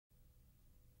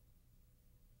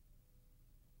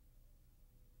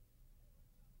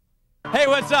Hey,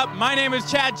 what's up? My name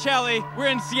is Chad Shelley. We're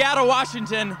in Seattle,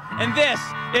 Washington, and this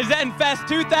is Endfest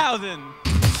 2000.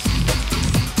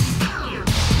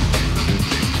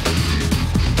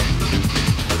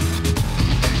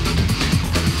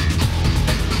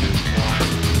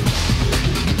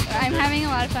 I'm having a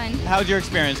lot of fun. How's your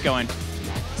experience going?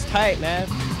 It's tight, man.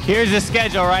 Here's the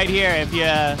schedule right here if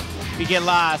you get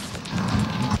lost.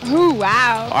 Oh,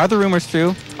 wow. Are the rumors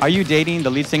true? Are you dating the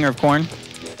lead singer of Korn?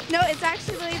 No, it's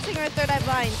actually the lead singer of Third Eye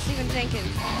Blind, Stephen Jenkins.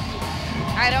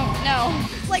 I don't know.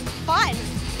 It's like fun.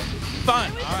 Fun.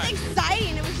 It was All right. just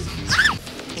exciting. It was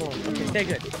just, Cool. Okay, stay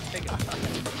good. Stay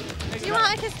good. Do you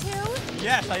want a kiss too?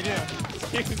 Yes, I do.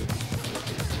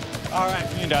 All right,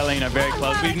 me and Darlene are very Oh,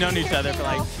 close. God, We've I known can each hear other for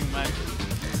like Daniel. 2 months.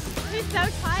 He's so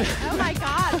tight. Oh my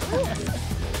God.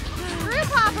 Screw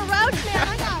Papa Roach, man.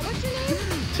 I got, what's your name?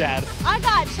 Chad. I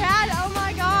got Chad. Oh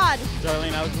my God.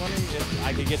 Darlene, I was wondering if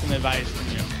I could get some advice from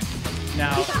you.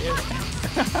 Now,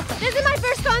 This is my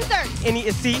first concert.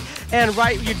 Any see, and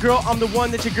right, your girl, I'm the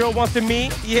one that your girl wants to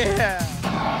meet. Yeah.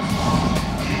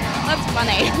 That's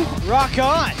funny. Rock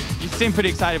on. you seem pretty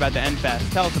excited about the Endfest.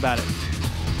 Tell us about it.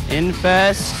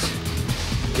 Endfest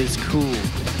is cool.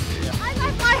 I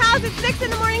left my house at 6 in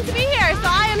the morning to be here, so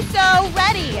I am so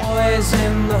ready. Boys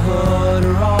in the hood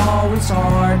are always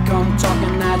hard. Come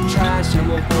talking that trash and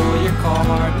we'll pull your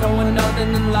card. Knowing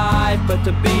nothing in life but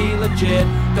to be legit.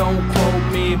 Don't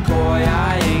quote me, boy,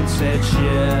 I ain't said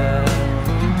shit.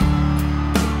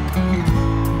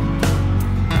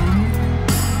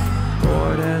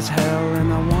 Bored as hell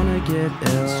and I wanna get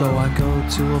ill, so I go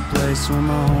to a place where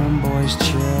my homeboys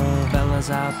chill. Fellas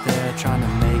out there trying to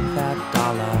make that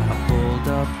dollar. I pulled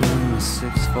up in the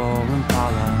 6'4"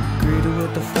 Impala, greeted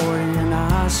with the 40 and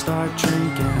I start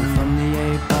drinking. From the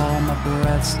 8-ball my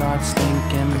breath starts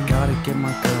stinking. I gotta get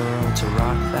my girl to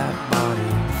rock that body.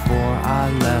 Before I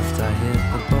left I hit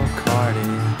the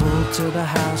Bacardi. Pulled to the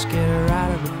house, get her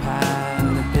out of the pad,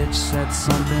 and the bitch said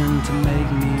something to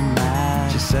make me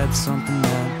mad. She said something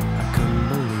that I couldn't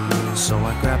believe, so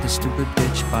I grabbed the stupid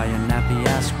bitch by a nappy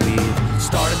ass weave.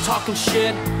 Started talking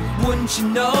shit, wouldn't you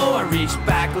know? I reached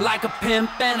back like a pimp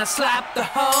and I slapped the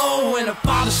hoe. And her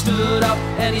father stood up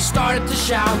and he started to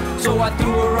shout, so I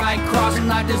threw her right across and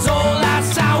knocked his old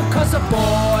ass out. Cause the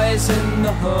boys in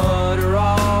the hood are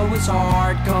always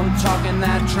hard. Come talking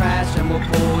that trash and we'll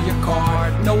pull your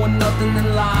card. Knowing nothing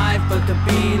in life but to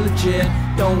be legit.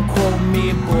 Don't quote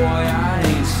me, boy, I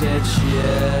ain't said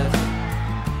shit.